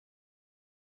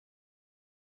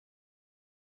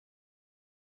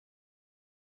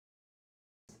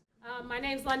My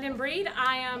name's London Breed.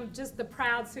 I am just the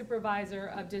proud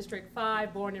supervisor of District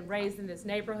 5, born and raised in this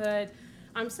neighborhood.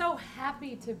 I'm so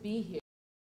happy to be here.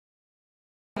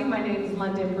 My name is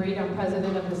London Breed. I'm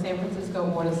president of the San Francisco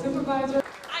Board of Supervisors.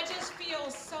 I just feel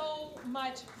so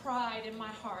much pride in my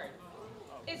heart.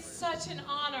 It's such an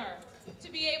honor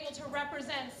to be able to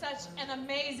represent such an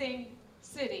amazing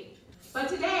city. But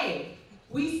today,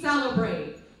 we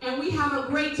celebrate, and we have a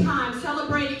great time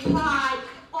celebrating pride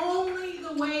only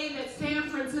the way that San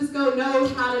Francisco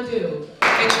knows how to do.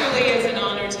 It truly is an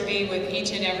honor to be with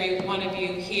each and every one of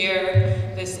you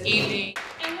here this evening.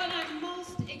 And what I'm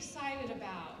most excited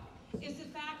about is the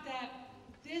fact that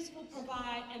this will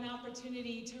provide an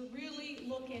opportunity to really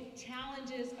look at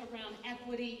challenges around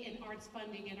equity and arts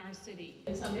funding in our city.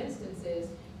 In some instances,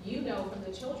 you know from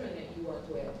the children that you work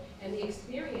with and the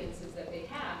experiences that they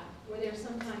have where they're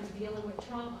sometimes dealing with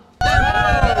trauma.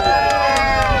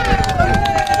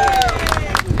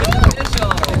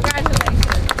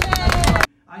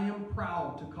 I am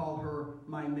proud to call her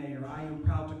my mayor. I am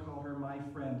proud to call her my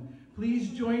friend. Please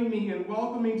join me in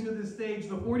welcoming to the stage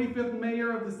the 45th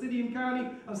mayor of the city and county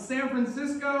of San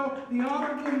Francisco, the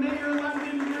Honorable Mayor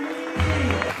London Breed.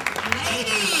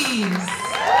 Ladies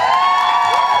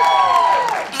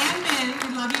and men,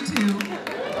 we love you too.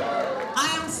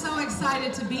 I am so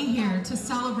excited to be here to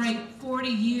celebrate 40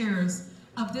 years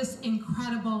of this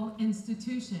incredible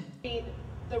institution.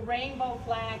 The Rainbow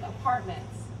Flag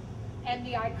Apartments and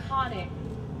the iconic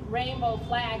rainbow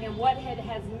flag and what it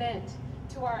has meant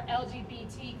to our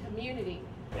LGBT community.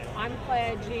 I'm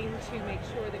pledging to make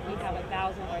sure that we have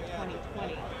 1,000 by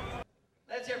 2020.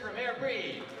 Let's hear from Mayor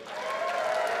Breed.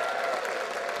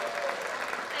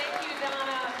 Thank you,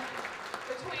 Donna.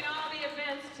 Between all the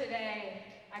events today,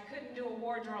 I couldn't do a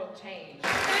wardrobe change.